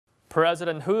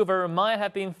President Hoover might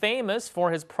have been famous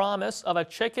for his promise of a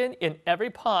chicken in every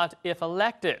pot if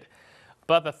elected.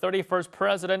 But the 31st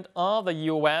president of the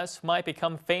U.S. might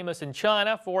become famous in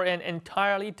China for an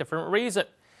entirely different reason.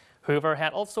 Hoover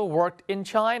had also worked in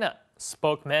China,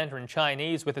 spoke Mandarin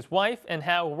Chinese with his wife, and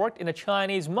had worked in a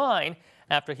Chinese mine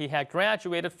after he had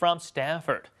graduated from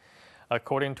Stanford.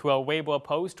 According to a Weibo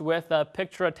post with a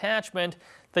picture attachment,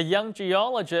 the young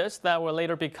geologist that will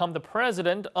later become the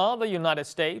president of the United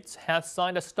States has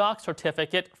signed a stock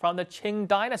certificate from the Qing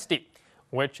dynasty,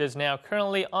 which is now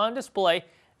currently on display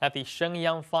at the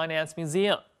Shenyang Finance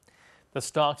Museum. The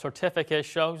stock certificate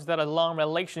shows that a long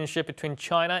relationship between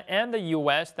China and the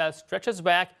U.S. that stretches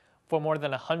back for more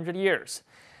than 100 years.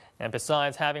 And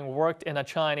besides having worked in a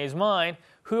Chinese mine,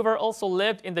 Hoover also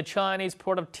lived in the Chinese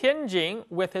port of Tianjin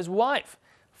with his wife,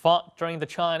 fought during the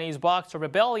Chinese Boxer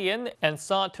Rebellion, and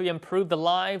sought to improve the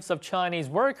lives of Chinese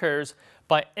workers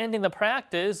by ending the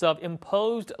practice of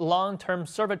imposed long-term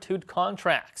servitude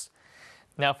contracts.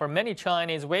 Now, for many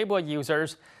Chinese Weibo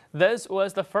users, this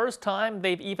was the first time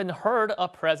they've even heard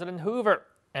of President Hoover,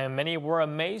 and many were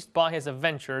amazed by his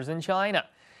adventures in China.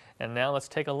 And now let's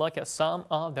take a look at some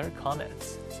of their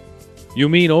comments. You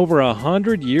mean over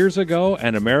 100 years ago,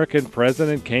 an American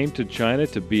president came to China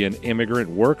to be an immigrant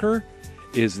worker?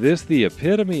 Is this the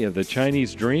epitome of the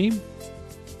Chinese dream?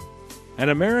 An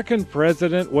American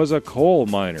president was a coal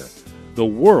miner. The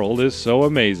world is so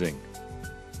amazing.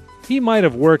 He might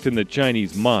have worked in the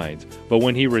Chinese mines, but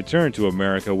when he returned to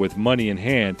America with money in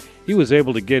hand, he was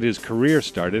able to get his career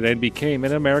started and became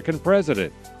an American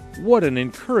president. What an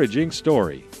encouraging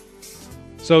story.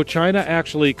 So China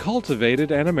actually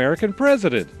cultivated an American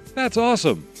president. That's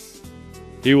awesome.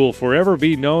 He will forever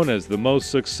be known as the most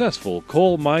successful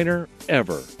coal miner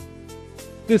ever.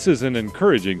 This is an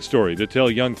encouraging story to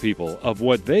tell young people of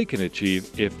what they can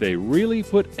achieve if they really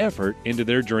put effort into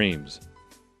their dreams.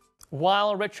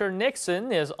 While Richard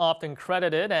Nixon is often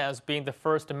credited as being the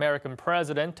first American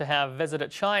president to have visited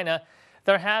China,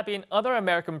 there have been other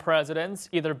American presidents,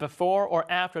 either before or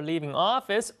after leaving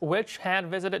office, which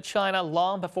had visited China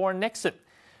long before Nixon.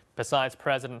 Besides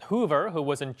President Hoover, who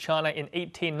was in China in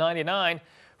 1899,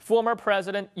 former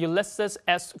President Ulysses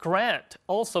S. Grant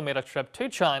also made a trip to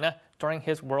China during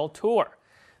his world tour.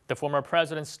 The former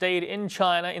president stayed in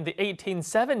China in the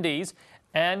 1870s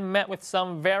and met with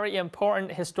some very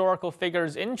important historical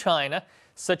figures in China,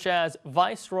 such as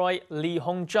Viceroy Li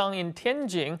Hongzhang in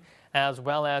Tianjin, as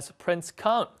well as Prince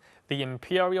Kang, the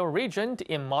imperial regent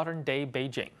in modern-day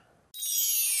Beijing.